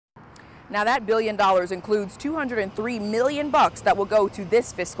Now that $1 billion includes $203 million that will go to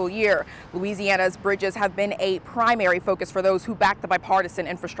this fiscal year. Louisiana's bridges have been a primary focus for those who back the bipartisan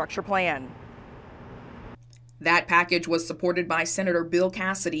infrastructure plan. That package was supported by Senator Bill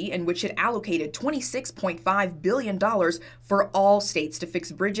Cassidy, in which it allocated $26.5 billion for all states to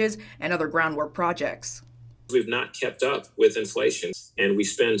fix bridges and other groundwork projects. We've not kept up with inflation, and we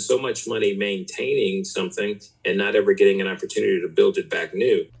spend so much money maintaining something and not ever getting an opportunity to build it back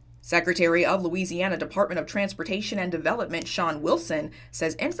new. Secretary of Louisiana Department of Transportation and Development Shawn Wilson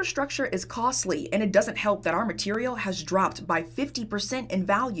says infrastructure is costly, and it doesn't help that our material has dropped by 50% in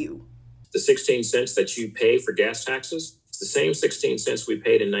value. The 16 cents that you pay for gas taxes, it's the same 16 cents we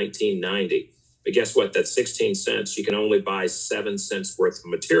paid in 1990. But guess what? That 16 cents, you can only buy 7 cents worth of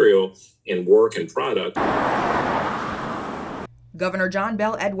material in work and product. Governor John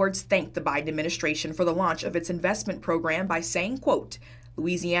Bel Edwards thanked the Biden administration for the launch of its investment program by saying, quote,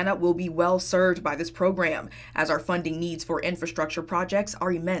 "Louisiana will be well served by this program, as our funding needs for infrastructure projects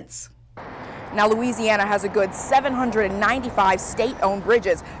are immense." Now, Louisiana has a good 795 state-owned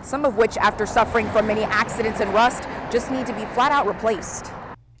bridges, some of which, after suffering from many accidents and rust, just need to be flat out replaced.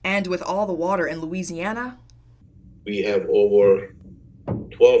 And with all the water in Louisiana, we have over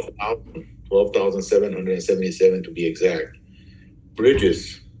 12,777 to be exact,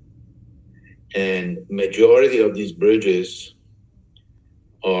 bridges. And majority of these bridges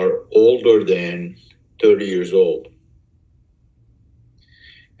are older than 30 years old.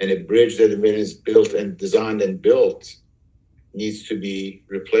 And a bridge that has been built and designed and built needs to be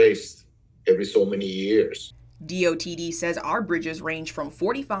replaced every so many years. DOTD says our bridges range from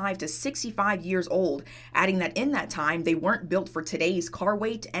 45 to 65 years old, adding that in that time they weren't built for today's car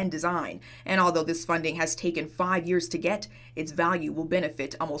weight and design. And although this funding has taken 5 years to get, its value will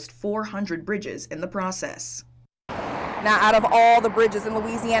benefit almost 400 bridges in the process. Now, out of all the bridges in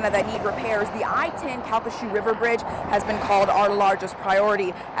Louisiana that need repairs, the I-10 Calcasieu River Bridge has been called our largest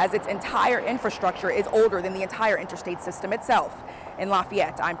priority, as its entire infrastructure is older than the entire interstate system itself. In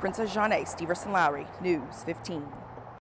Lafayette, I'm Princess Jeanne Steverson Lowry, News 15.